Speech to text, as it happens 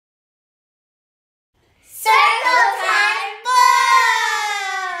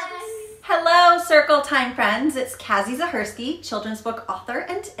Circle Time friends, it's Cassie Zahersky, children's book author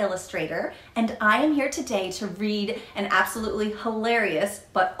and illustrator, and I am here today to read an absolutely hilarious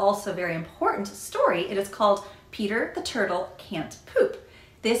but also very important story. It is called Peter the Turtle Can't Poop.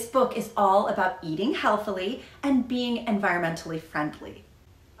 This book is all about eating healthily and being environmentally friendly.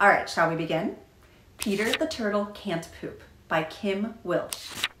 All right, shall we begin? Peter the Turtle Can't Poop by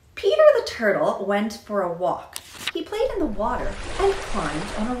Wilch. Peter the Turtle went for a walk. He played in the water and climbed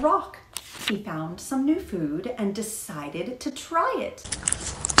on a rock. He found some new food and decided to try it.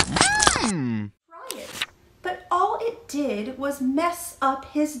 But all it did was mess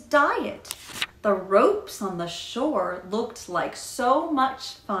up his diet. The ropes on the shore looked like so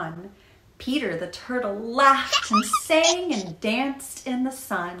much fun. Peter the Turtle laughed and sang and danced in the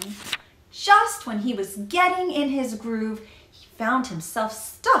sun. Just when he was getting in his groove, he found himself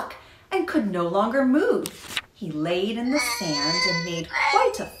stuck and could no longer move. He laid in the sand and made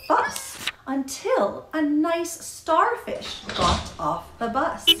quite a fuss until a nice starfish got off the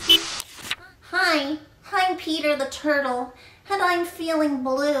bus. Hi, I'm Peter the Turtle, and I'm feeling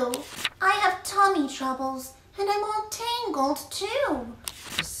blue. I have tummy troubles, and I'm all tangled too.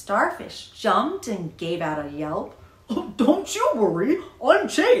 The starfish jumped and gave out a yelp. Oh, don't you worry, I'm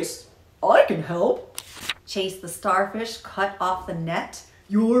Chase. I can help. Chase the starfish cut off the net.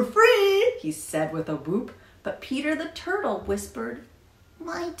 You're free, he said with a whoop, but Peter the Turtle whispered,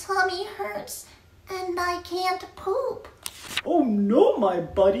 My tummy hurts, and I can't poop. Oh no, my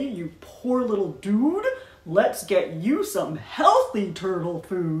buddy, you poor little dude. Let's get you some healthy turtle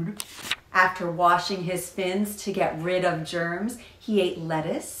food. After washing his fins to get rid of germs, he ate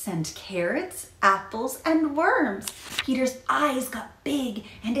lettuce and carrots, apples, and worms. Peter's eyes got big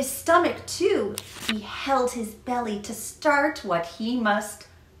and his stomach too. He held his belly to start what he must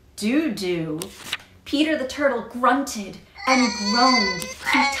do. Peter the Turtle grunted and groaned.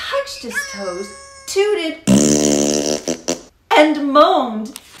 He touched his toes, tooted, and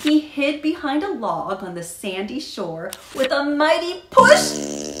moaned. He hid behind a log on the sandy shore with a mighty push.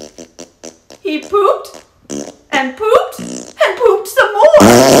 He pooped and pooped and pooped some more.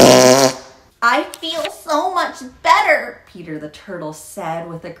 I feel so much better, Peter the Turtle said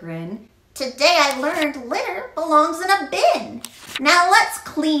with a grin. Today I learned litter belongs in a bin. Now let's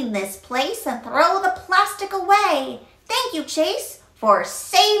clean this place and throw the plastic away. Thank you, Chase, for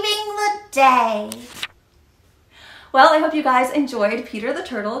saving the day. Well, I hope you guys enjoyed Peter the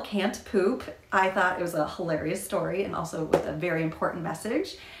Turtle Can't Poop. I thought it was a hilarious story and also with a very important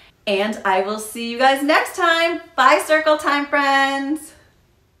message. And I will see you guys next time. Bye, Circle Time friends.